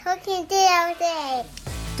Talking DLD.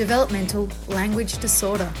 Developmental language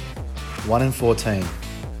disorder. 1 in 14.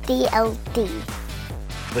 DLD.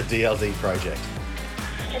 The DLD Project.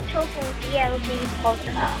 The Talking DLD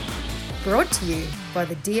podcast. Brought to you by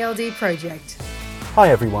the DLD Project. Hi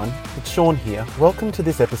everyone, it's Sean here. Welcome to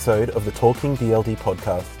this episode of the Talking DLD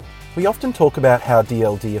podcast. We often talk about how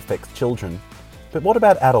DLD affects children, but what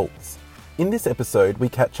about adults? In this episode, we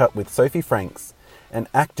catch up with Sophie Franks, an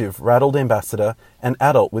active Rattled ambassador and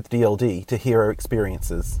adult with DLD, to hear her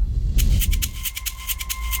experiences.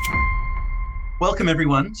 Welcome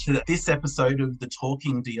everyone to this episode of the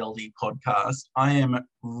Talking DLD podcast. I am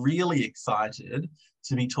really excited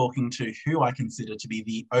to be talking to who I consider to be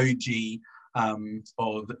the OG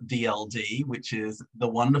of DLD, which is the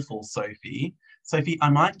wonderful Sophie. Sophie, I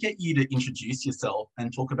might get you to introduce yourself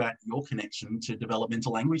and talk about your connection to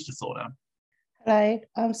developmental language disorder. Hello,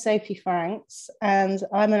 I'm Sophie Franks and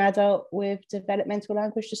I'm an adult with developmental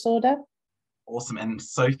language disorder. Awesome. And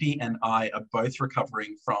Sophie and I are both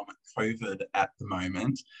recovering from COVID at the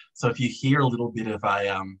moment. So if you hear a little bit of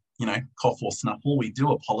a, cough or snuffle, we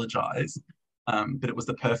do apologise. But it was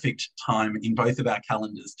the perfect time in both of our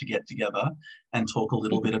calendars to get together and talk a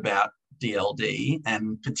little bit about DLD,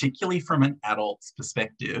 and particularly from an adult's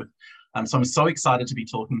perspective. So I'm so excited to be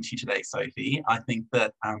talking to you today, Sophie. I think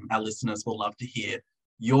that our listeners will love to hear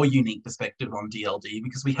your unique perspective on DLD,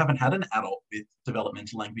 because we haven't had an adult with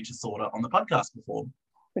developmental language disorder on the podcast before.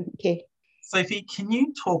 Thank you. Sophie, can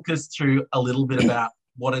you talk us through a little bit about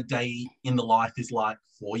what a day in the life is like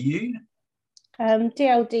for you?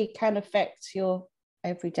 DLD can affect your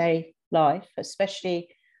everyday life, especially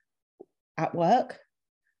at work.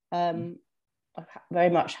 I've very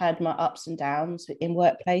much had my ups and downs in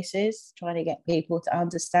workplaces, trying to get people to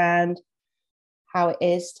understand how it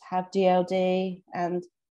is to have DLD and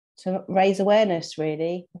to raise awareness,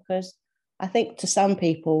 really, because I think to some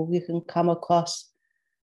people you can come across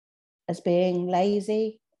as being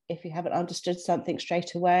lazy if you haven't understood something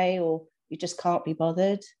straight away, or you just can't be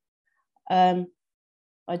bothered. I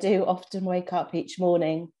do often wake up each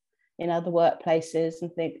morning in other workplaces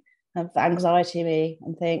and have anxiety in me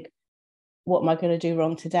and think, what am I going to do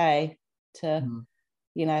wrong today to,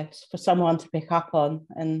 for someone to pick up on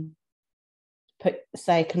and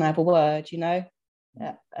say, can I have a word,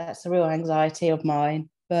 That's a real anxiety of mine.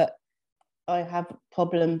 But I have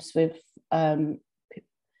problems with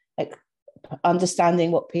understanding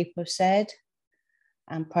what people have said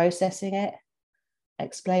and processing it,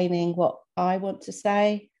 explaining what I want to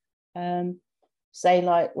say. Say,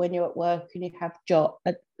 like, when you're at work and you have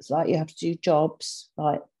it's like you have to do jobs,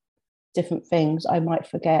 like different things. I might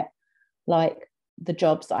forget, like, the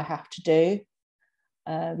jobs that I have to do.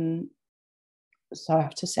 So I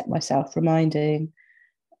have to set myself reminding.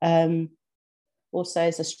 Also,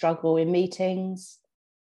 there's a struggle in meetings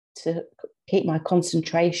to keep my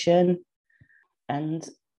concentration. And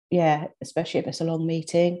especially if it's a long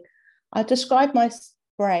meeting. I describe my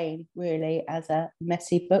brain really as a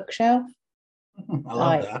messy bookshelf. I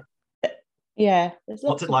love that. Yeah. There's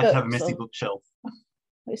What's it like to have a messy bookshelf?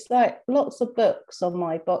 It's like lots of books on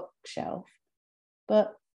my bookshelf.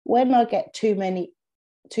 But when I get too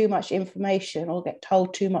much information or get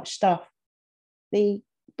told too much stuff, the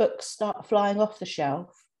books start flying off the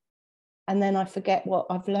shelf, and then I forget what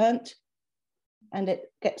I've learnt, and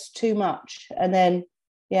it gets too much. And then,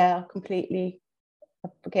 I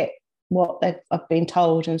forget what I've been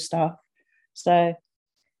told and stuff. So,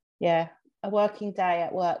 a working day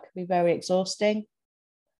at work can be very exhausting.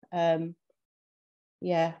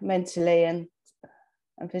 Mentally and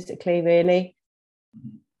physically, really.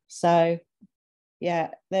 So,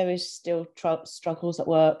 there is still struggles at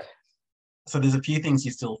work. So there's a few things you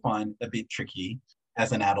still find a bit tricky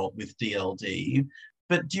as an adult with DLD.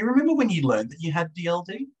 But do you remember when you learned that you had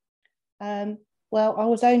DLD? Well, I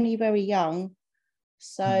was only very young.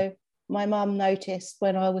 So my mum noticed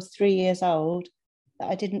when I was 3 years old that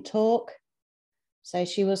I didn't talk. So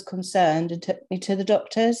she was concerned and took me to the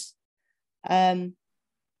doctors. But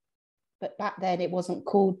back then it wasn't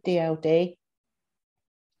called DLD.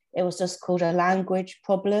 It was just called a language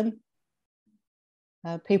problem.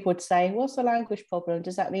 People would say, what's a language problem?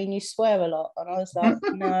 Does that mean you swear a lot? And I was like,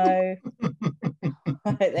 no,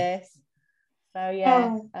 like this. So,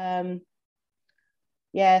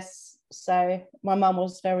 yes. So my mum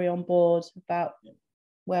was very on board about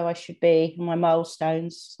where I should be, my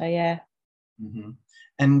milestones. So, Mm-hmm.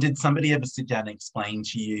 And did somebody ever sit down and explain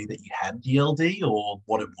to you that you had DLD or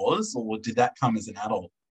what it was, or did that come as an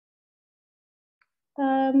adult?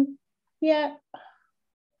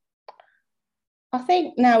 I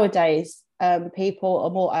think nowadays people are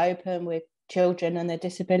more open with children and their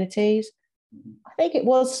disabilities. I think it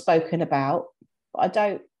was spoken about, but I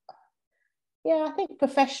don't. Yeah, I think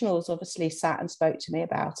professionals obviously sat and spoke to me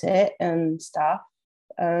about it and stuff.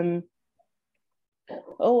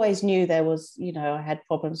 Always knew there was, I had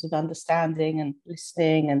problems with understanding and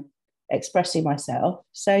listening and expressing myself.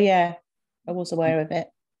 So yeah, I was aware of it.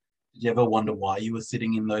 Did you ever wonder why you were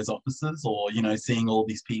sitting in those offices or, seeing all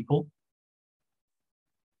these people?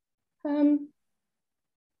 I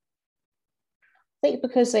think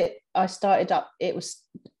because I started up, it was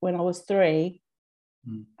when I was 3,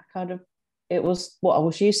 it was what I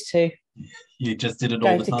was used to. You just did it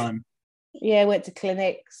all the time. Yeah, went to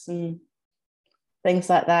clinics and things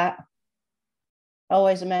like that. I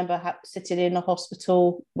always remember sitting in a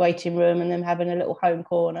hospital waiting room and then having a little home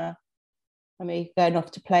corner. I mean, going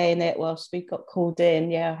off to play in it whilst we got called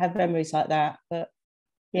in. Yeah, I have memories like that. But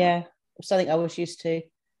yeah, something I was used to.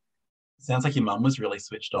 Sounds like your mum was really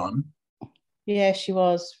switched on. Yeah, she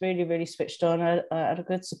was really, really switched on. I had a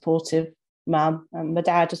good, supportive mum, and my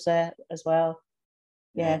dad was there as well.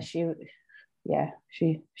 Yeah, she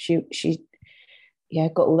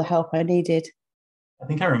got all the help I needed. I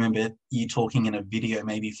think I remember you talking in a video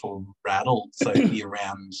maybe for Rattle, Sophie,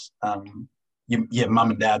 around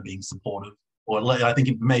mum and dad being supportive. Or I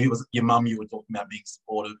think maybe it was your mum you were talking about being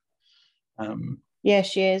supportive. Yeah,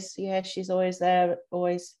 she is. Yeah, she's always there,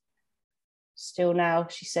 always. Still now,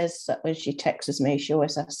 she says that when she texts me, she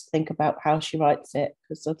always has to think about how she writes it,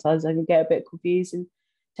 because sometimes I can get a bit confused in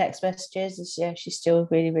text messages. And yeah, she's still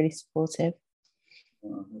really, really supportive.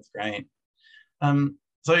 Oh, that's great.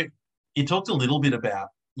 So you talked a little bit about,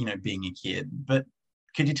 being a kid, but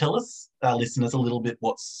could you tell us, our listeners, a little bit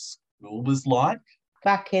what school was like?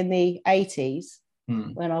 Back in the 80s,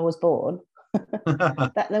 when I was born,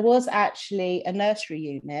 that there was actually a nursery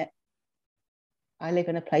unit. I live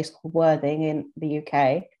in a place called Worthing in the UK,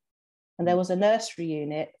 and there was a nursery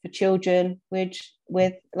unit for children with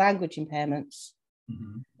language impairments.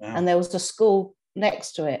 Mm-hmm. Wow. And there was a school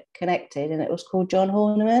next to it connected, and it was called John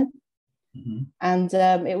Horniman. Mm-hmm. And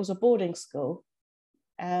it was a boarding school.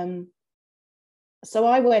 So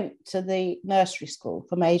I went to the nursery school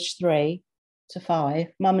from age 3 to 5.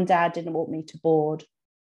 Mum and Dad didn't want me to board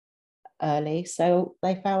early, so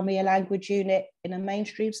they found me a language unit in a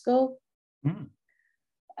mainstream school.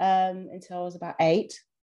 Until I was about 8.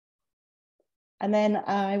 And then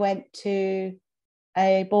I went to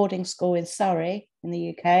a boarding school in Surrey in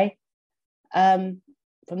the UK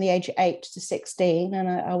from the age of 8 to 16, and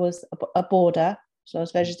I was a boarder, so I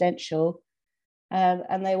was residential,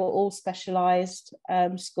 and they were all specialised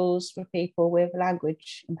schools for people with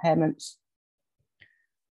language impairments.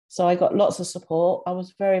 So I got lots of support. I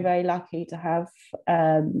was very, very lucky to have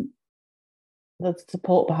the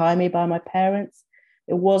support behind me by my parents.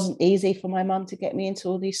 It wasn't easy for my mum to get me into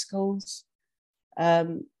all these schools. She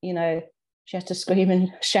had to scream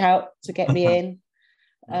and shout to get me in.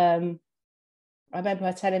 I remember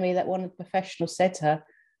her telling me that one of the professionals said to her,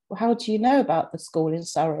 "Well, how do you know about the school in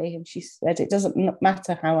Surrey?" And she said, "It doesn't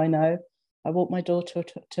matter how I know. I want my daughter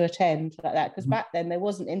to attend," like that. Because back then there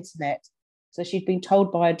wasn't internet. So she'd been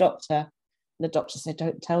told by a doctor. The doctor said,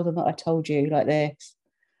 "Don't tell them that I told you," like this.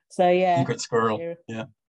 So yeah. Secret squirrel. Yeah.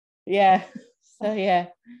 Yeah. So yeah.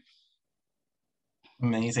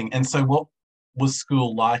 Amazing. And so what was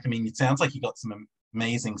school like? I mean, it sounds like you got some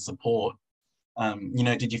amazing support.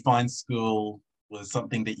 Did you find school was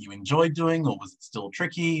something that you enjoyed doing, or was it still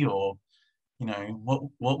tricky, or,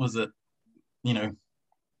 what was it,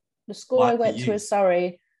 The school I went to in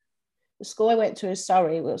Surrey,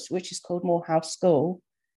 which is called Morehouse School,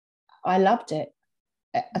 I loved it.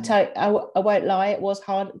 I tell you, I won't lie, it was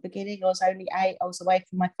hard at the beginning. I was only 8. I was away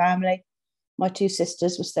from my family. My 2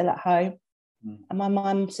 sisters were still at home. And my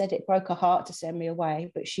mum said it broke her heart to send me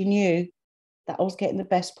away, but she knew that I was getting the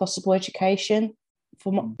best possible education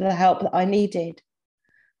for the help that I needed.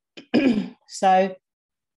 So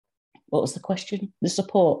what was the question? The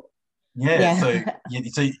support. Yeah. So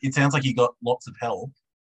it sounds like you got lots of help.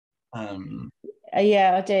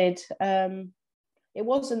 Yeah, I did. I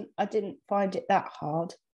didn't find it that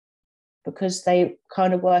hard because they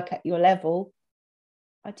kind of work at your level.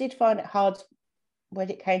 I did find it hard when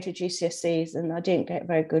it came to GCSEs, and I didn't get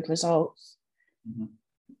very good results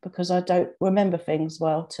because I don't remember things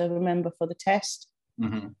well to remember for the test.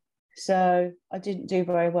 So I didn't do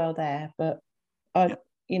very well there, but I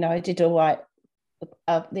did all right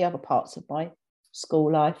the other parts of my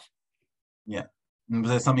school life. Yeah. And was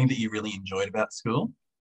there something that you really enjoyed about school?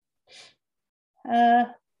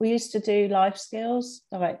 We used to do life skills,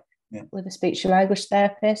 with a speech and language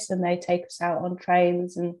therapist, and they take us out on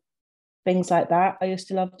trains and things like that. I used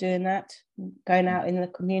to love doing that, going out in the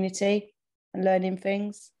community and learning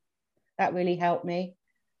things. that really helped me.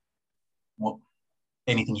 What?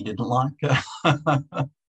 Anything you didn't like?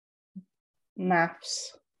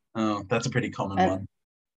 Maths. Oh, that's a pretty common one.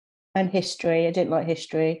 And history. I didn't like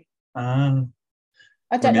history. I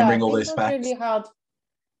don't know. remembering all those it was facts. really hard.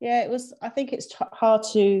 Yeah, it was. I think it's hard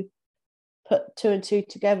to put 2 and 2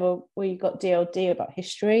 together where you got DLD about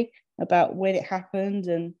history, about when it happened,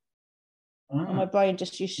 and my brain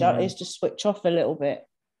just used to switch off a little bit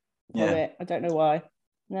from it. I don't know why.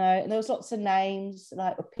 No, and there was lots of names,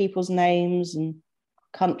 like people's names and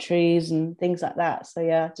countries and things like that. So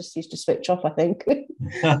yeah, I just used to switch off, I think.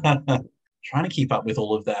 Trying to keep up with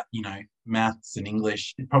all of that, maths and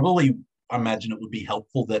English. I imagine it would be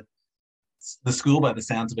helpful that the school, by the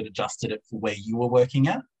sounds of it, adjusted it for where you were working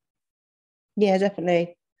at. Yeah,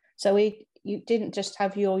 definitely. So you didn't just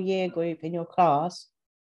have your year group in your class.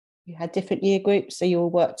 You had different year groups, so you all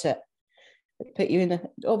worked at, put you in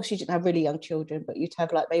obviously you didn't have really young children, but you'd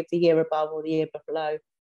have like maybe the year above or the year below,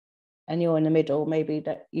 and you're in the middle, maybe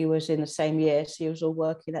that you was in the same year, so you was all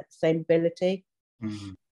working at the same ability.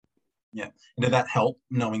 Yeah. And did that help,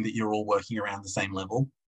 knowing that you're all working around the same level?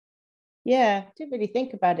 Yeah, didn't really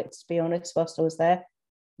think about it, to be honest, whilst I was there,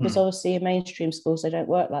 because obviously in mainstream schools they don't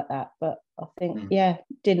work like that, but I think it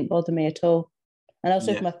didn't bother me at all. And I was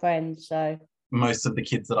with my friends, so most of the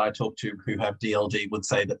kids that I talk to who have DLD would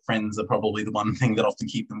say that friends are probably the one thing that often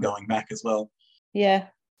keep them going back as well. Yeah.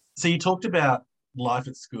 So you talked about life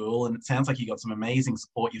at school, and it sounds like you got some amazing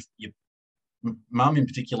support. Your mum in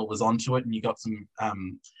particular was onto it, and you got some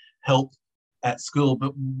help at school.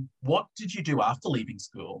 But what did you do after leaving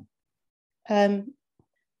school? The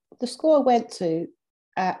school I went to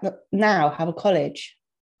now have a college,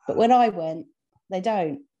 but when I went, they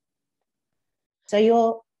don't. So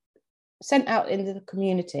you're sent out into the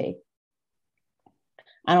community,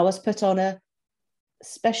 and I was put on a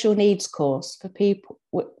special needs course for people,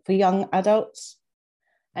 for young adults,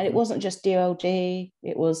 and it wasn't just DLD,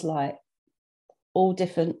 it was like all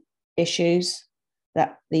different issues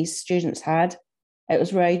that these students had. It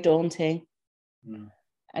was very daunting,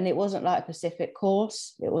 and it wasn't like a specific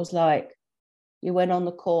course. It was like you went on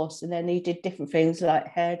the course and then you did different things like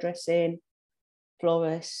hairdressing,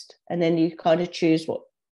 florist, and then you kind of choose what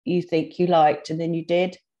you think you liked, and then you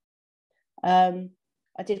did. I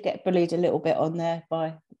did get bullied a little bit on there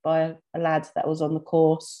by a lad that was on the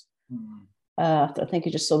course. I think he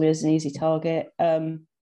just saw me as an easy target. But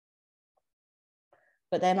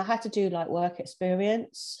then I had to do like work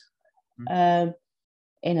experience in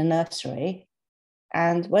a nursery.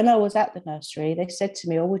 And when I was at the nursery, they said to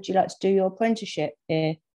me, "Oh, would you like to do your apprenticeship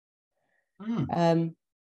here?"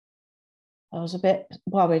 I was a bit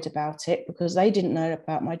worried about it because they didn't know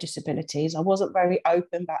about my disabilities. I wasn't very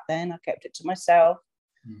open back then. I kept it to myself.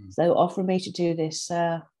 So they offered me to do this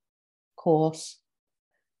course.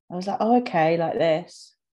 I was like, oh, okay, like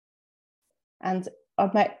this. And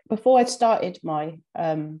before I started my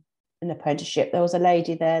an apprenticeship, there was a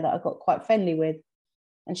lady there that I got quite friendly with,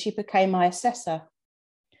 and she became my assessor.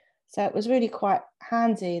 So it was really quite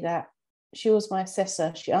handy that she was my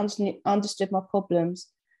assessor. She understood my problems.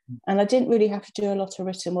 And I didn't really have to do a lot of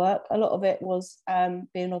written work. A lot of it was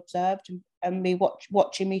being observed and me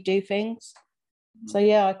watching me do things. So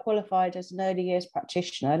yeah, I qualified as an early years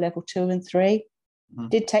practitioner, level 2 and 3.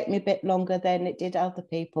 Did take me a bit longer than it did other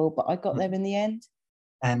people, but I got there in the end.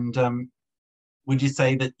 And would you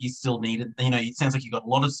say that you still needed, it sounds like you got a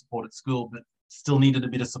lot of support at school, but still needed a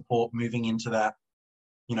bit of support moving into that,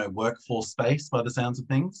 workforce space by the sounds of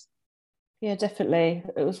things? Yeah, definitely.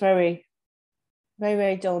 It was very, very,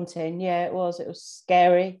 very daunting. Yeah, it was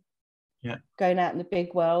scary. Yeah. Going out in the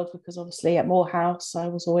big world, because obviously at Morehouse, I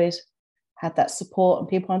was always had that support and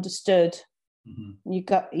people understood.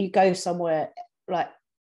 You go somewhere, like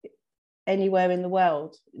anywhere in the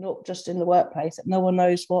world, not just in the workplace, no one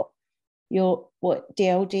knows what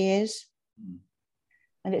DLD is.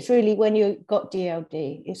 And it's really, when you got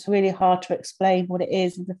DLD, it's really hard to explain what it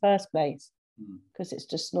is in the first place, because it's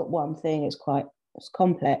just not one thing. It's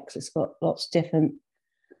complex. It's got lots of different.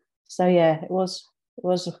 So yeah, it was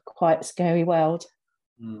a quite scary world.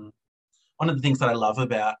 One of the things that I love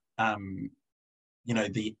about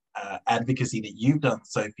the advocacy that you've done,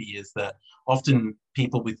 Sophie, is that often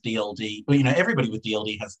people with DLD, everybody with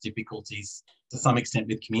DLD has difficulties to some extent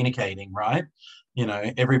with communicating, right?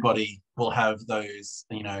 Everybody will have those,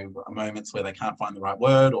 moments where they can't find the right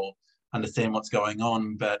word or understand what's going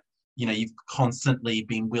on, but you've constantly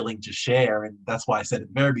been willing to share. And that's why I said at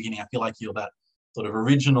the very beginning, I feel like you're that sort of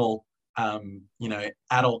original,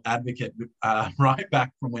 adult advocate, right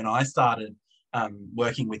back from when I started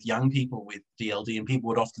working with young people with DLD. And people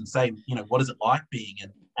would often say, what is it like being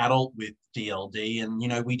an adult with DLD?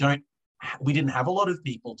 And, we don't we didn't have a lot of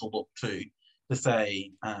people to look to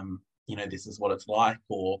say, you know, this is what it's like,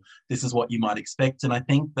 or this is what you might expect. And I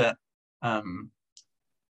think that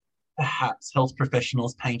perhaps health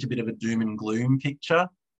professionals paint a bit of a doom and gloom picture,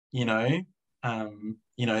 you know,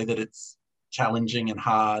 that it's challenging and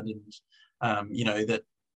hard, and, you know, that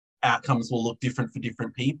outcomes will look different for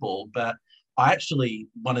different people. But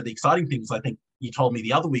one of the exciting things I think you told me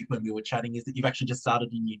the other week when we were chatting is that you've actually just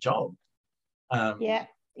started a new job.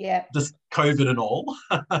 Yeah. Just COVID and all.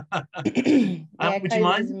 Would you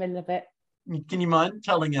mind? In the middle of it. Can you mind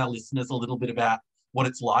telling our listeners a little bit about what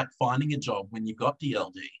it's like finding a job when you've got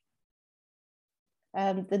DLD?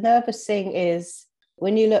 The nervous thing is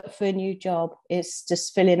when you look for a new job, it's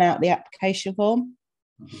just filling out the application form.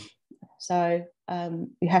 Mm-hmm. So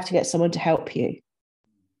you have to get someone to help you.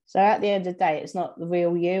 So at the end of the day, it's not the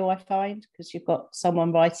real you, I find, because you've got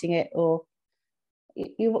someone writing it, or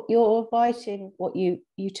you're writing what you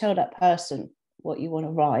tell that person what you want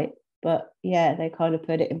to write, but yeah, they kind of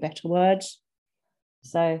put it in better words.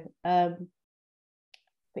 So but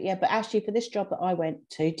actually for this job that I went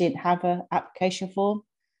to, didn't have an application form.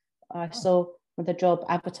 I saw the job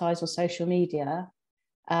advertised on social media,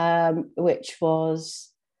 which was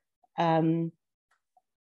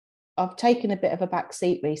I've taken a bit of a back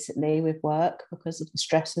seat recently with work because of the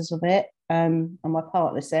stresses of it, and my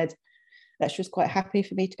partner said that she was quite happy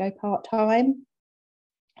for me to go part-time.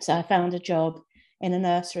 So I found a job in a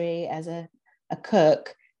nursery as a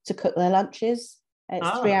cook to cook their lunches.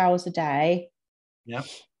 It's 3 hours a day. Yep.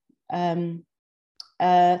 3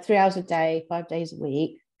 hours a day, 5 days a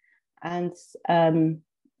week. And so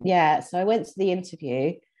I went to the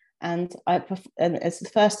interview, and it's the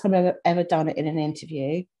first time I've ever done it in an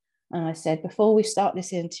interview. And I said, before we start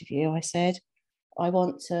this interview, I said, I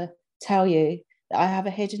want to tell you that I have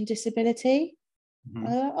a hidden disability. Mm-hmm.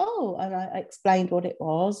 And I explained what it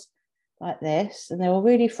was, like this, and they were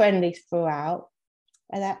really friendly throughout.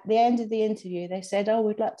 And at the end of the interview, they said,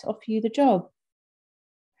 we'd like to offer you the job.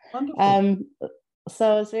 Wonderful. So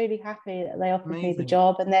I was really happy that they offered me the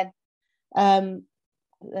job. And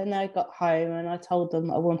then I got home and I told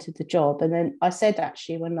them I wanted the job. And then I said,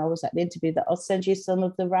 actually, when I was at the interview, that I'll send you some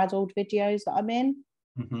of the Raddled videos that I'm in.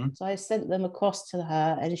 Mm-hmm. So I sent them across to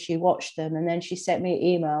her, and she watched them, and then she sent me an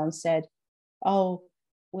email and said,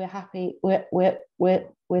 we're happy, we're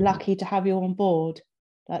lucky to have you on board,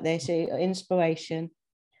 like this, inspiration.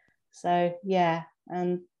 So yeah,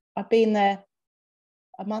 and I've been there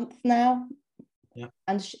a month now. Yeah.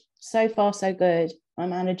 And so far so good. My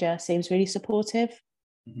manager seems really supportive.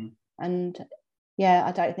 Mm-hmm. And yeah,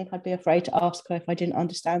 I don't think I'd be afraid to ask her if I didn't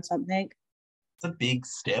understand something. It's a big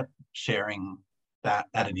step, sharing that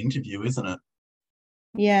at an interview, isn't it?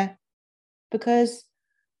 Yeah, because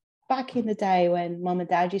back in the day when mum and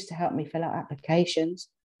dad used to help me fill out applications,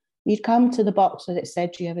 you'd come to the box that it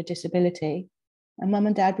said, do you have a disability? And mum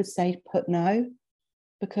and dad would say, put no,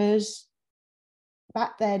 because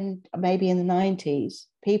back then, maybe in the 90s,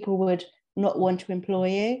 people would not want to employ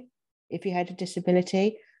you if you had a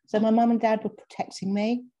disability. So my mum and dad were protecting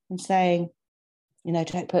me and saying, you know,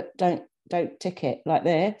 don't tick it like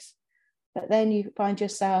this. But then you find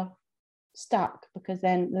yourself stuck, because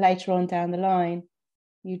then later on down the line,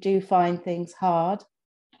 you do find things hard,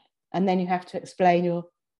 and then you have to explain your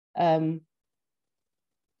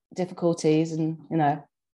difficulties. And, you know,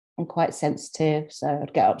 I'm quite sensitive, so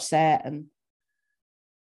I'd get upset. And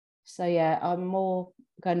so, yeah, I'm more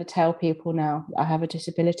going to tell people now I have a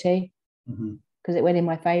disability, because it went in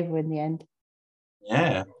my favour in the end.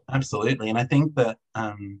 Yeah, absolutely. And I think that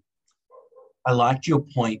I liked your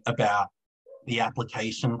point about the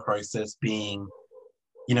application process being,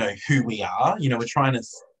 you know, who we are. You know, we're trying to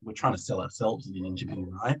sell ourselves in an interview,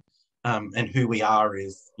 right? And who we are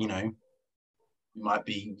is, you know, we might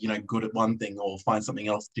be, you know, good at one thing or find something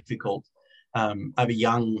else difficult. I have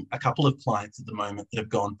a couple of clients at the moment that have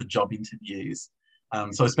gone for job interviews.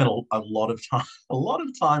 So I spent a lot of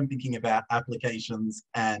time thinking about applications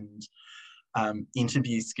and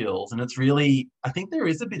interview skills. And it's really, I think there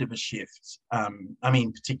is a bit of a shift. I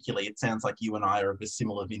mean, particularly, it sounds like you and I are of a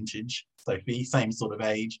similar vintage, Sophie, same sort of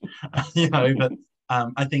age, you know, but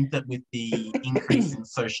I think that with the increase in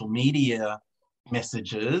social media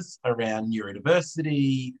messages around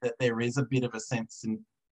neurodiversity, that there is a bit of a sense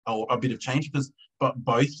or a bit of change, because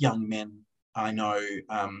both young men I know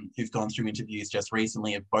who've gone through interviews just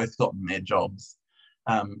recently have both gotten their jobs,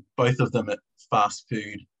 both of them at fast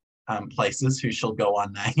food places who shall go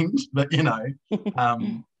unnamed, but, you know,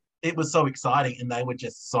 it was so exciting, and they were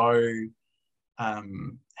just so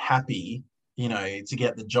happy, you know, to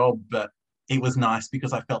get the job. But it was nice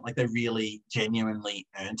because I felt like they really genuinely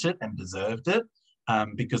earned it and deserved it.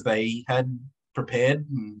 because they had prepared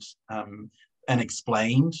and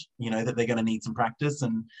explained, that they're going to need some practice.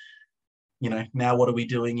 And, now what are we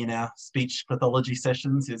doing in our speech pathology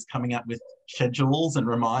sessions is coming up with schedules and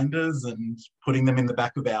reminders and putting them in the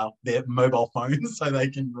back of their mobile phones so they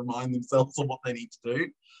can remind themselves of what they need to do.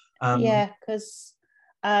 Because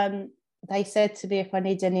they said to me if I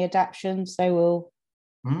need any adaptions, they will.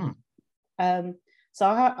 So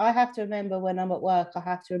I have to remember when I'm at work, I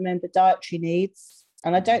have to remember dietary needs.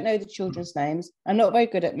 And I don't know the children's names. I'm not very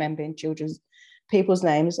good at remembering people's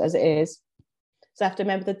names as it is. So I have to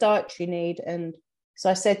remember the dietary need. And so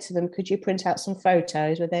I said to them, could you print out some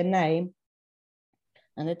photos with their name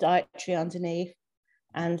and the dietary underneath?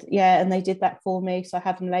 And and they did that for me. So I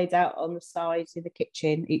have them laid out on the sides in the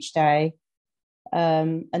kitchen each day.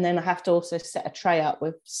 And then I have to also set a tray up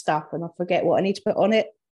with stuff and I forget what I need to put on it.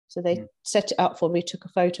 So they set it up for me, took a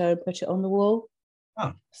photo and put it on the wall.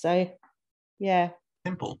 Oh. So, yeah.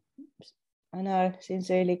 Simple. I know, seems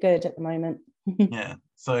really good at the moment. Yeah.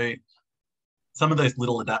 So some of those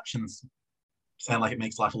little adaptions sound like it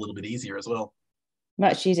makes life a little bit easier as well.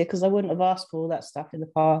 Much easier because I wouldn't have asked for all that stuff in the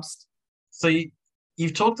past. So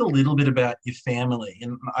you've talked a little bit about your family,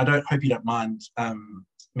 and I hope you don't mind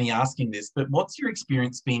me asking this, but what's your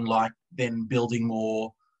experience been like then building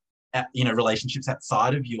more, relationships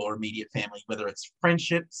outside of your immediate family, whether it's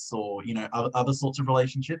friendships or, other sorts of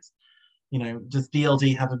relationships? Does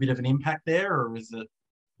DLD have a bit of an impact there, or is it,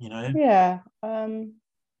 Yeah.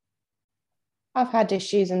 I've had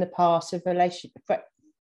issues in the past with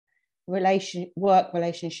work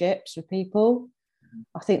relationships with people.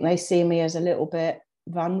 I think they see me as a little bit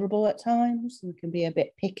vulnerable at times and can be a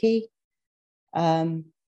bit picky.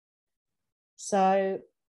 So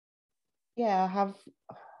yeah,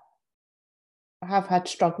 I have had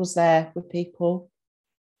struggles there with people.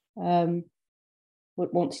 Wouldn't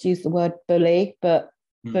want to use the word bullied, but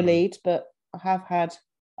I have had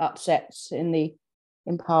upsets in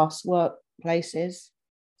past workplaces.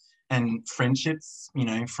 And friendships,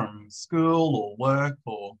 from school or work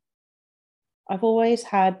or? I've always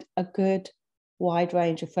had a good wide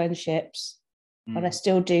range of friendships, and I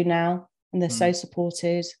still do now, and they're so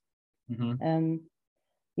supportive. I've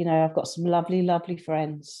got some lovely, lovely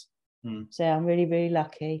friends. So I'm really, really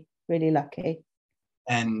lucky, really lucky.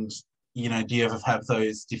 And, do you ever have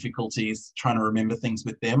those difficulties trying to remember things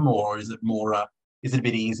with them, or is it a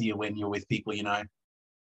bit easier when you're with people,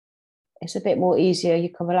 It's a bit more easier. You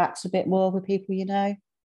can relax a bit more with people,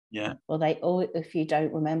 Yeah. Or if you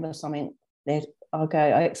don't remember something,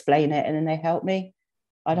 I explain it and then they help me.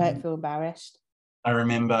 I don't feel embarrassed. I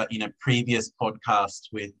remember in a previous podcast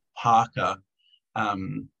with Parker,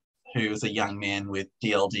 who was a young man with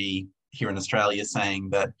DLD here in Australia, saying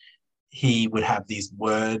that he would have these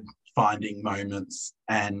word finding moments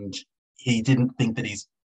and he didn't think that his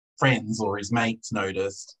friends or his mates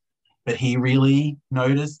noticed, but he really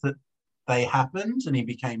noticed that they happened and he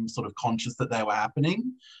became sort of conscious that they were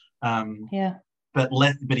happening. But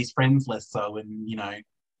his friends less so, and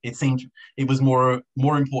it seemed it was more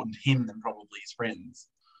important to him than probably his friends.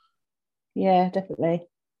 Yeah, definitely.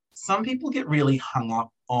 Some people get really hung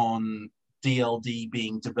up on DLD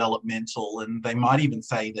being developmental, and they might even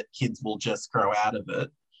say that kids will just grow out of it.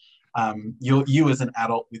 You as an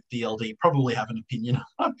adult with DLD probably have an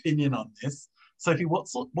opinion on this. Sophie, what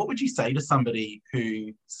would you say to somebody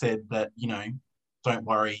who said that, don't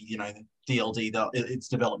worry, DLD, it's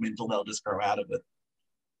developmental, they'll just grow out of it?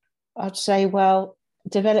 I'd say, well,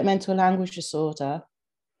 developmental language disorder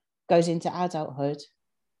goes into adulthood.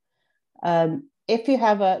 If you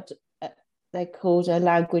have they're called a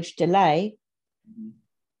language delay,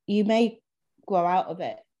 you may grow out of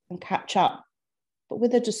it and catch up. But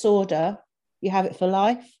with a disorder, you have it for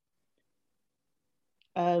life.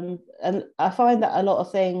 And I find that a lot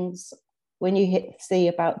of things, when you see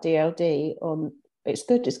about DLD, it's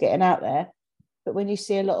good, it's getting out there. But when you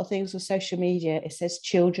see a lot of things on social media, it says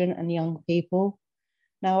children and young people.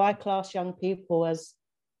 Now, I class young people as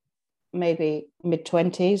maybe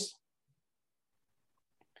mid-20s.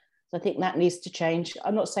 So I think that needs to change.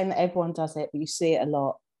 I'm not saying that everyone does it, but you see it a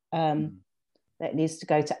lot. That needs to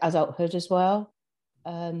go to adulthood as well.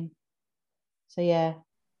 So yeah,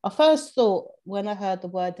 I first thought when I heard the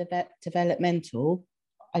word developmental,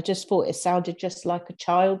 I just thought it sounded just like a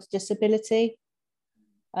child's disability.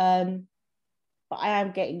 But I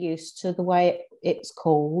am getting used to the way it's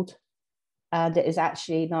called, and it is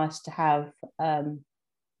actually nice to have, I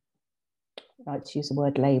like to use the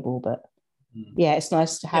word label, but yeah, it's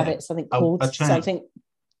nice to have it something called something,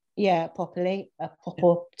 properly, a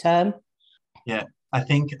proper term. Yeah, I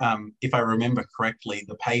think if I remember correctly,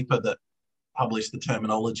 the paper that published the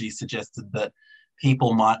terminology suggested that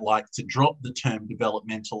people might like to drop the term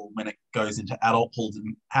developmental when it goes into adulthood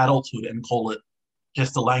and call it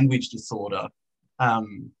just a language disorder.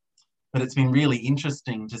 But it's been really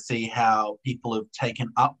interesting to see how people have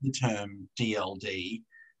taken up the term DLD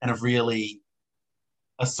and have really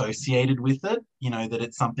associated with it, that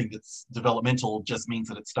it's something that's developmental just means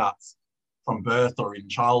that it starts from birth or in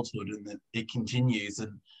childhood and that it continues.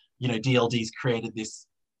 And, DLD's created this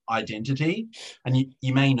identity. And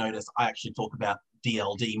you may notice I actually talk about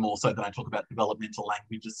DLD more so than I talk about developmental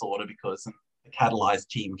language disorder because the Catalyze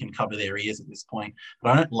team can cover their ears at this point.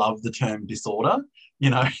 But I don't love the term disorder,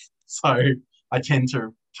 so I tend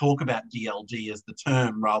to talk about DLD as the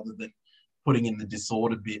term rather than putting in the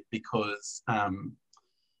disorder bit because,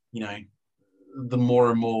 the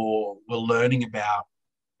more and more we're learning about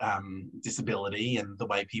disability and the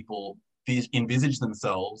way people envisage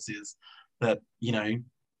themselves is that,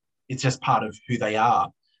 it's just part of who they are.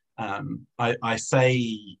 I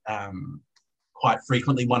say quite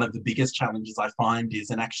frequently one of the biggest challenges I find is,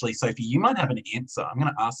 and actually, Sophie, you might have an answer. I'm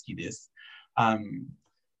going to ask you this,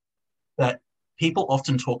 that people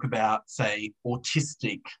often talk about, say,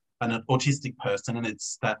 an autistic person, and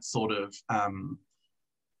it's that sort of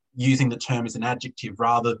using the term as an adjective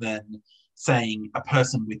rather than saying a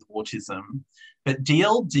person with autism. But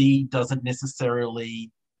DLD doesn't necessarily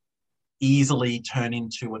easily turn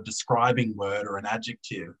into a describing word or an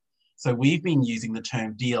adjective. So we've been using the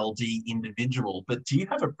term DLD individual, but do you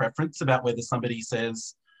have a preference about whether somebody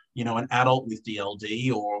says, an adult with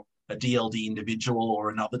DLD or a DLD individual or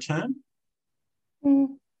another term? I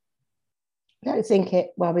don't think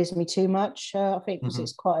it worries me too much. I think because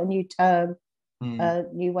it's quite a new term, a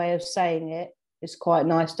new way of saying it, it's quite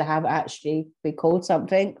nice to have actually be called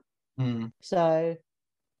something. So,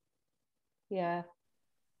 yeah,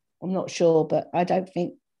 I'm not sure, but I don't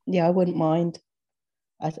think, I wouldn't mind.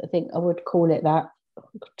 I think I would call it that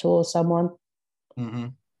to someone.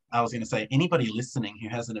 I was going to say, anybody listening who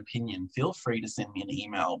has an opinion, feel free to send me an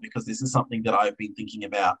email because this is something that I've been thinking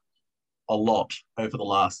about a lot over the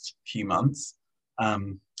last few months.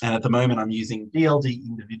 And at the moment, I'm using DLD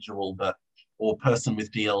individual, or person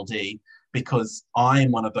with DLD, because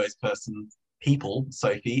I'm one of those people,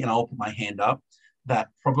 Sophie, and I'll put my hand up, that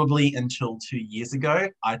probably until 2 years ago,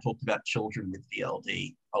 I talked about children with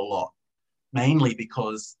DLD a lot, mainly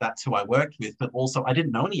because that's who I worked with, but also I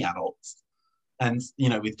didn't know any adults and,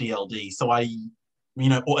 with DLD. So and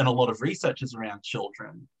a lot of researchers around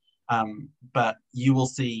children. But you will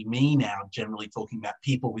see me now generally talking about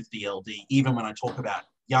people with DLD, even when I talk about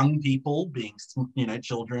young people being,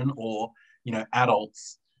 children or,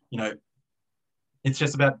 adults, it's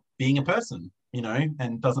just about being a person,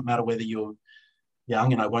 and doesn't matter whether you're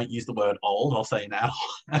young, and I won't use the word old, I'll say an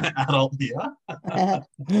adult here.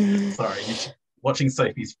 Sorry, watching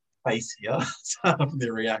Sophie's face here,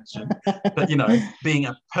 the reaction. But, being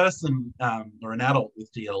a person or an adult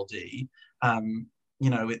with DLD,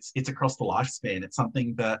 it's across the lifespan. It's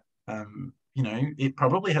something that, it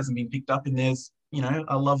probably hasn't been picked up, and there's,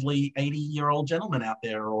 a lovely 80-year-old gentleman out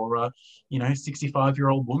there or a,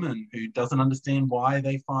 65-year-old woman who doesn't understand why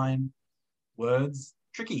they find words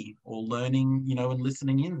tricky or learning, and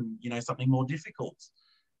listening in, something more difficult.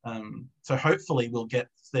 So hopefully we'll get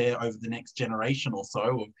there over the next generation or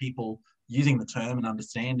so of people using the term and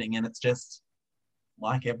understanding, and it's just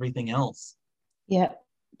like everything else. Yeah,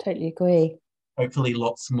 totally agree. Hopefully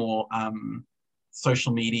lots more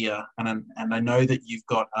social media, and I know that you've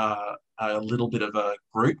got a little bit of a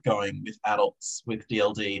group going with adults with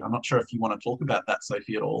DLD. I'm not sure if you want to talk about that,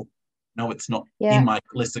 Sophie, at all. No, it's not in my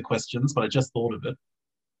list of questions, but I just thought of it.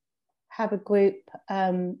 Have a group.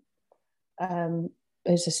 There's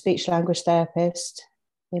a speech language therapist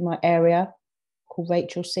in my area called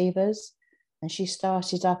Rachel Sievers, and she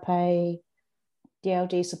started up a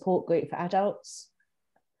DLD support group for adults.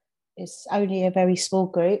 It's only a very small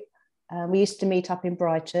group. We used to meet up in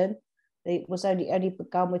Brighton. It was only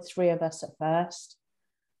begun with 3 of us at first,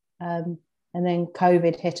 and then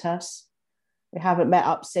COVID hit us. We haven't met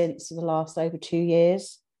up since for the last over 2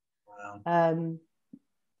 years. Wow.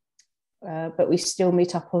 But we still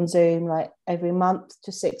meet up on Zoom like every month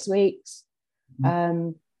to 6 weeks.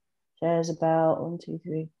 There's about 1, 2,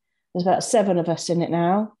 3. There's about 7 of us in it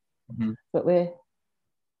now. But we're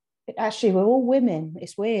all women.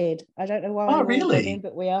 It's weird. I don't know why. Oh, really? Women,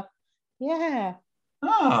 but we are. Yeah.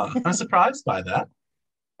 Oh, I'm surprised by that.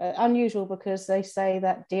 Unusual because they say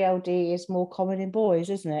that DLD is more common in boys,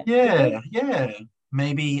 isn't it? Yeah.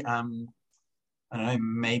 Maybe I don't know.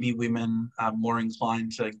 Maybe women are more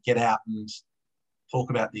inclined to get out and talk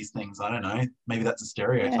about these things. I don't know. Maybe that's a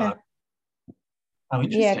stereotype. Oh,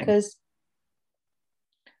 interesting. Yeah, because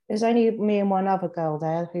there's only me and one other girl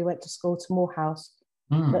there who went to school to Morehouse.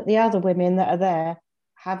 Mm. But the other women that are there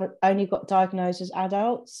haven't only got diagnosed as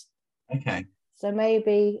adults. Okay. So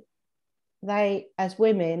maybe they, as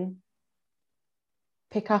women,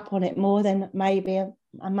 pick up on it more than maybe a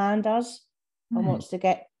man does and wants to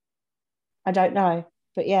get, I don't know.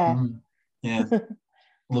 But yeah. Yeah.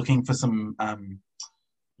 Looking for some,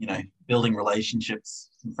 building relationships,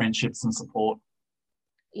 some friendships and support.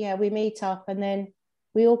 Yeah, we meet up and then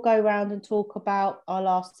we all go around and talk about our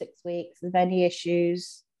last 6 weeks, of any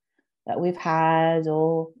issues that we've had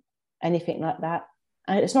or anything like that.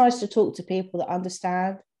 And it's nice to talk to people that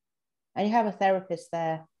understand. And you have a therapist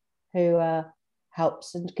there who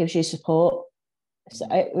helps and gives you support. It's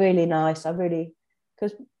really nice.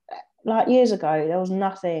 Because like years ago, there was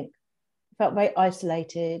nothing. I felt very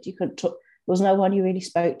isolated. You couldn't talk. There was no one you really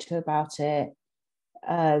spoke to about it.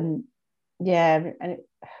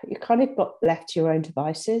 You kind of got left to your own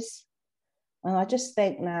devices. And I just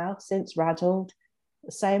think now, since Rattled,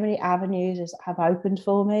 so many avenues have opened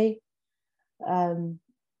for me.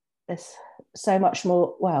 There's so much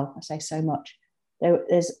more, well, I say so much,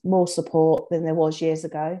 there's more support than there was years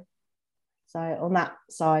ago. So on that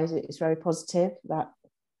side, it's very positive that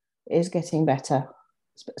it is getting better,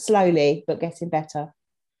 slowly, but getting better.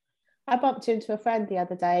 I bumped into a friend the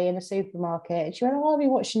other day in a supermarket and she went, I've been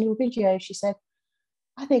watching your video. She said,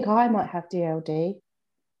 I think I might have DLD.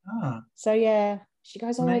 So yeah, she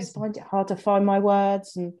goes, I always find it hard to find my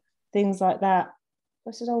words and things like that.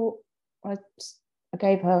 I said, I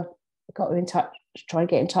got her in touch, try and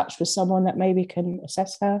get in touch with someone that maybe can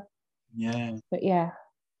assess her. Yeah. But yeah.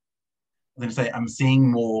 I'm going to say I'm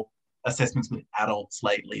seeing more assessments with adults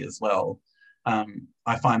lately as well.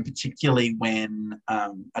 I find particularly when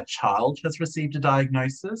a child has received a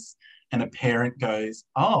diagnosis and a parent goes,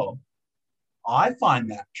 oh, I find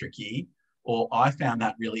that tricky, or I found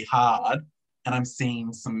that really hard. And I've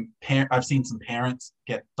seen some parents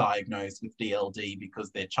get diagnosed with DLD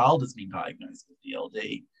because their child has been diagnosed with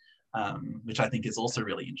DLD, which I think is also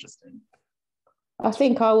really interesting. I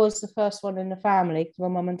think I was the first one in the family because my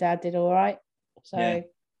mum and dad did all right. So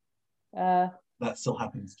that still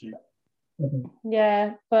happens too.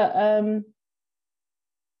 Yeah, but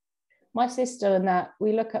my sister and that,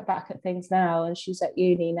 we look back at things now, and she's at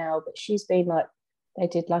uni now, but she's been they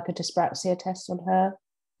did a dyspraxia test on her,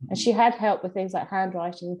 and she had help with things like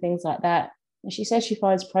handwriting and things like that. And she says she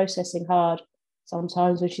finds processing hard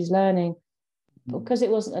sometimes when she's learning, because it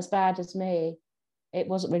wasn't as bad as me. It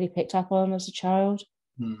wasn't really picked up on as a child.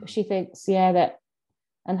 But she thinks, that,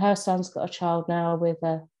 and her son's got a child now with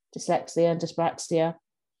dyslexia and dyspraxia.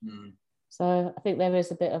 So I think there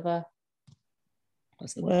is a bit of a,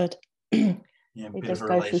 what's the word? Yeah, it does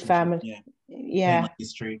go through family. Family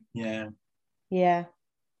history. Yeah.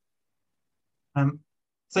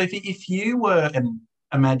 So if you were, and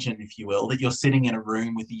imagine, if you will, that you're sitting in a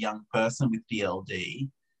room with a young person with DLD.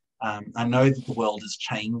 I know that the world has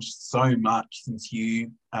changed so much since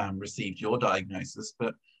you received your diagnosis,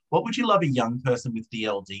 but what would you love a young person with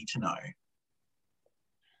DLD to know?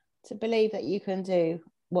 To believe that you can do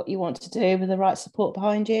what you want to do with the right support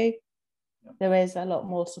behind you. Yep. There is a lot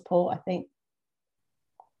more support, I think,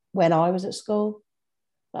 when I was at school.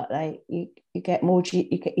 But you get more,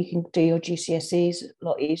 you can do your GCSEs a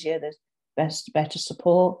lot easier. There's better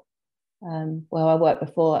support. Where I worked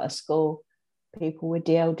before at a school, people with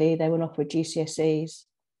DLD, they went off with GCSEs.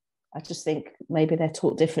 I just think maybe they're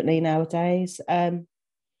taught differently nowadays. To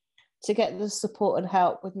get the support and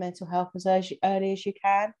help with mental health as early as you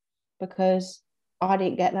can, because I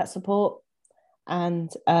didn't get that support, and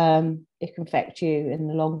it can affect you in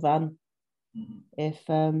the long run.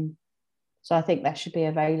 So I think that should be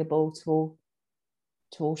available to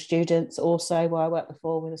all students. Also, where I worked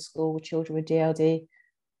before with a school with children with DLD,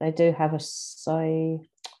 they do have a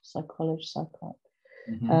psychologist, a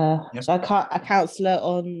counsellor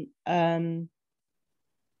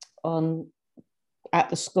on at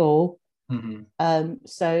the school.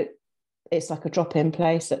 So it's like a drop-in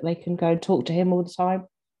place that they can go and talk to him all the time.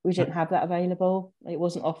 We didn't have that available. It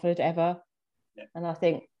wasn't offered ever. And I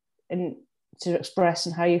think to express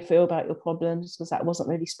and how you feel about your problems, because that wasn't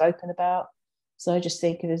really spoken about. So I just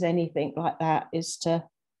think if there's anything like that, is to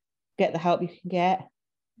get the help you can get.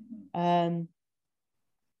 And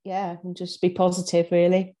just be positive,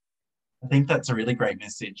 really. I think that's a really great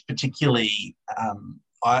message, particularly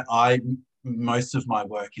I most of my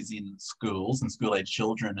work is in schools and school-age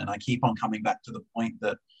children, and I keep on coming back to the point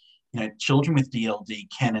that children with DLD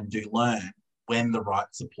can and do learn when the right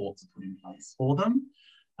supports are put in place for them.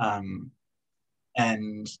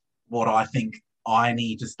 And what I think I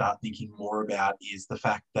need to start thinking more about is the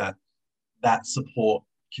fact that support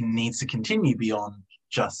needs to continue beyond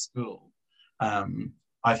just school.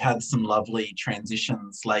 I've had some lovely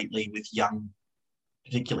transitions lately with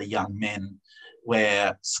particularly young men,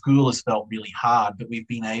 where school has felt really hard, but we've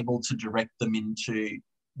been able to direct them into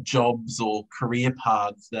jobs or career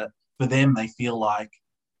paths that for them they feel like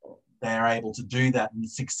they're able to do that and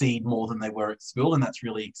succeed more than they were at school, and that's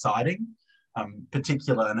really exciting. And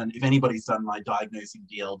if anybody's done my Diagnosing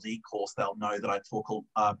DLD course, they'll know that I talk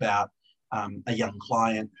about a young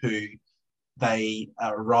client who they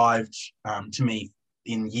arrived to me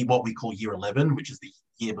in what we call year 11, which is the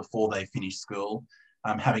year before they finish school,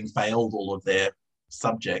 having failed all of their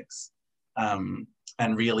subjects,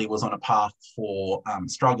 and really was on a path for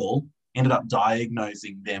struggle. Ended up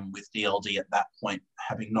diagnosing them with DLD at that point,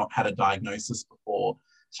 having not had a diagnosis before,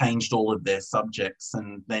 changed all of their subjects,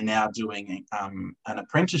 and they're now doing an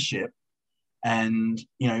apprenticeship, and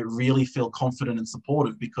really feel confident and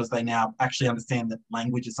supportive because they now actually understand that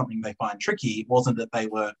language is something they find tricky. It wasn't that they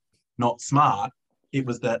were not smart, it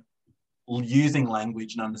was that using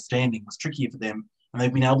language and understanding was trickier for them, and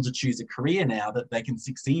they've been able to choose a career now that they can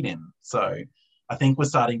succeed in. So I think we're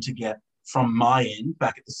starting to get, from my end,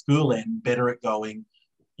 back at the school end, better at going,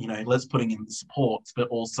 let's putting in the supports, but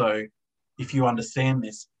also if you understand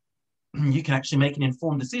this, you can actually make an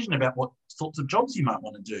informed decision about what sorts of jobs you might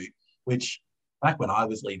want to do, which back when I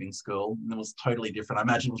was leaving school, it was totally different. I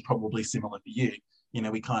imagine it was probably similar for you.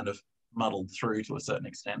 We kind of muddled through to a certain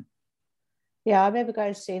extent. Yeah, I remember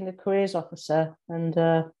going to see the careers officer, and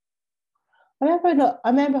I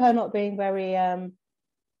remember her not being very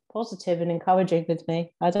positive and encouraging with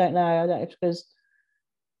me. I don't know if because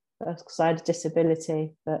I had a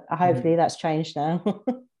disability, but hopefully that's changed now.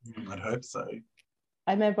 I'd hope so.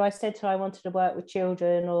 I remember I said to her I wanted to work with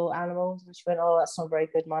children or animals, and she went, "Oh, that's not very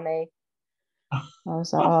good money." I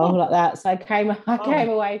was like, "Oh, like that." So I came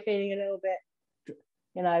away feeling a little bit,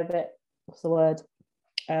 what's the word?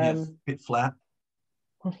 Bit flat.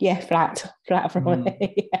 Yeah, flat from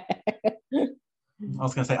me. I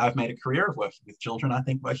was going to say, I've made a career of working with children. I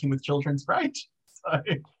think working with children's great. So.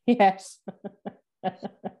 Yes.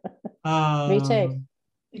 Me too.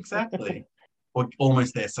 Exactly. We're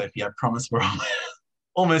almost there, Sophie. I promise we're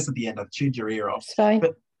almost at the end. I've chewed your ear off. Sorry.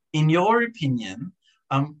 But in your opinion,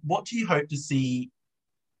 what do you hope to see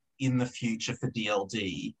in the future for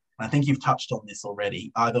DLD? And I think you've touched on this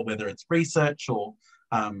already, either whether it's research or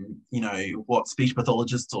what speech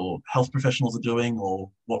pathologists or health professionals are doing,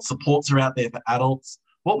 or what supports are out there for adults.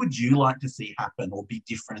 What would you like to see happen or be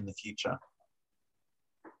different in the future?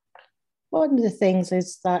 One of the things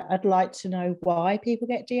is that I'd like to know why people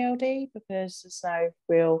get DLD, because there's no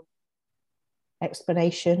real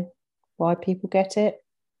explanation why people get it.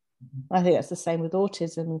 I think that's the same with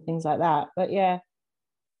autism and things like that. But yeah,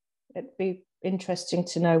 it'd be interesting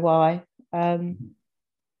to know why.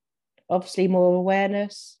 Obviously more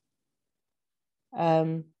awareness,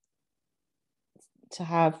 to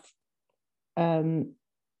have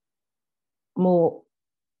more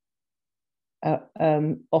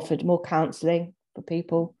offered more counselling for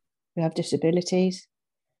people who have disabilities,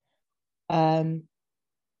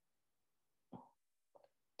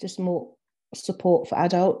 just more support for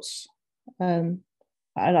adults.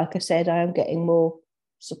 Like I said, I am getting more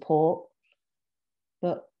support,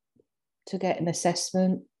 but to get an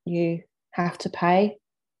assessment you have to pay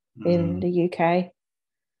in the UK.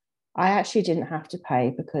 I actually didn't have to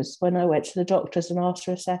pay, because when I went to the doctors and asked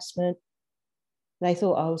for assessment, they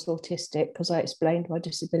thought I was autistic because I explained my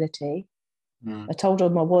disability. I told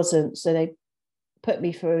them I wasn't, so they put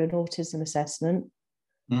me through an autism assessment,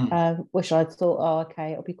 which I thought, oh,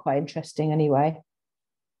 okay, it'll be quite interesting anyway.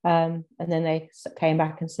 And then they came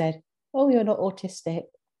back and said, oh, you're not autistic.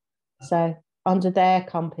 So under their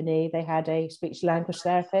company, they had a speech language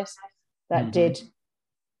therapist that did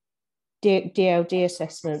DLD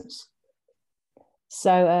assessments.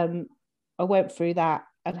 So I went through that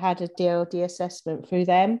and had a DLD assessment through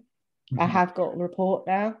them. I have got a report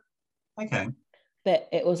now. Okay. But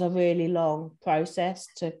it was a really long process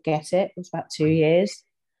to get it. It was about 2 years.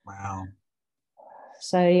 Wow.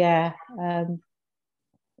 So yeah,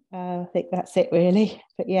 I think that's it really.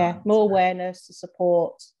 But yeah, more awareness,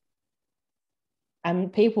 support,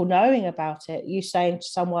 and people knowing about it. You saying to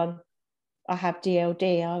someone, I have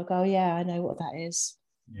DLD, I'll go, yeah, I know what that is.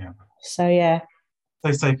 Yeah. So yeah.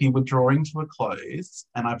 So Sophie, we're drawing to a close,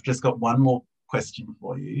 and I've just got one more question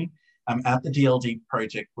for you. At the DLD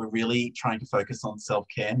project, we're really trying to focus on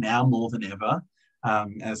self-care now more than ever,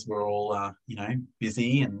 as we're all,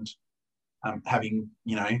 busy and having,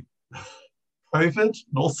 COVID and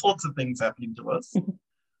all sorts of things happening to us.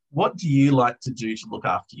 What do you like to do to look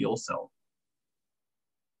after yourself?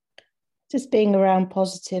 just being around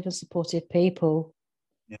positive and supportive people.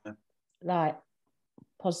 Yeah. Like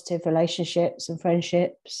positive relationships and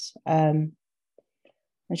friendships, and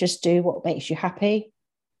just do what makes you happy.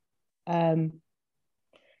 Get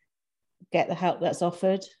the help that's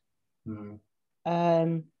offered.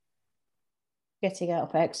 Getting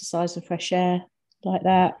out for exercise and fresh air, like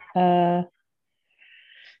that. And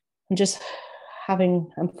just having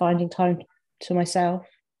and finding time to myself.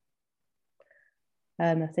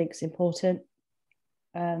 I think it's important.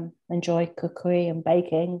 Enjoy cookery and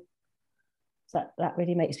baking. So that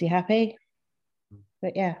really makes me happy.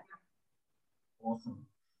 But yeah. Awesome.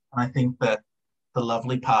 And I think that the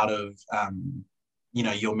lovely part of,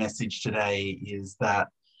 your message today is that,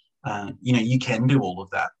 you can do all of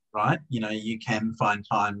that, right? You can find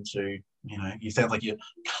time to, you sound like you're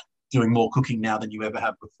doing more cooking now than you ever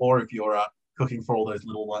have before if you're cooking for all those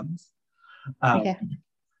little ones. Yeah.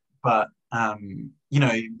 But,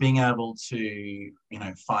 being able to,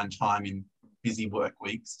 find time in busy work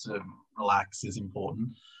weeks to relax is important.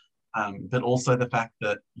 But also the fact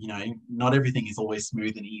that, not everything is always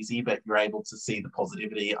smooth and easy, but you're able to see the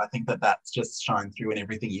positivity. I think that that's just shown through in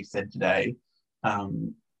everything you've said today.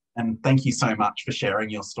 And thank you so much for sharing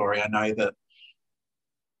your story. I know that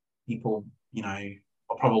people,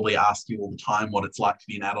 will probably ask you all the time what it's like to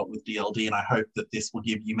be an adult with DLD. And I hope that this will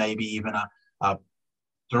give you maybe even a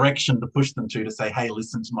direction to push them to say, hey,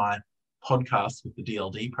 listen to my podcast with the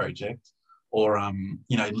DLD project. Or,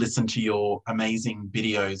 listen to your amazing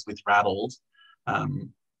videos with Rattled,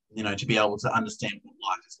 to be able to understand what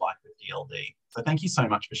life is like with DLD. So thank you so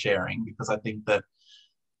much for sharing, because I think that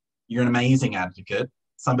you're an amazing advocate,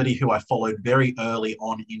 somebody who I followed very early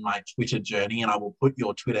on in my Twitter journey, and I will put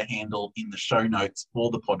your Twitter handle in the show notes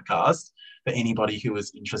for the podcast for anybody who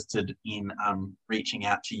is interested in reaching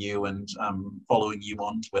out to you and following you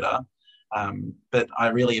on Twitter. But I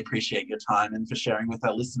really appreciate your time and for sharing with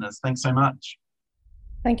our listeners. Thanks so much.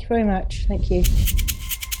 Thank you very much. Thank you.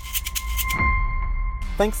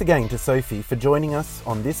 Thanks again to Sophie for joining us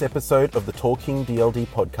on this episode of the Talking DLD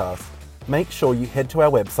podcast. Make sure you head to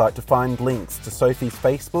our website to find links to Sophie's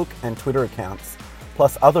Facebook and Twitter accounts,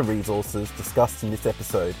 plus other resources discussed in this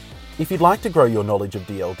episode. If you'd like to grow your knowledge of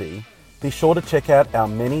DLD, be sure to check out our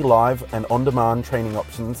many live and on-demand training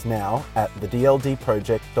options now at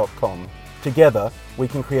thedldproject.com. Together, we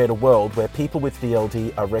can create a world where people with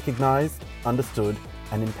DLD are recognised, understood,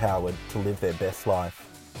 and empowered to live their best life.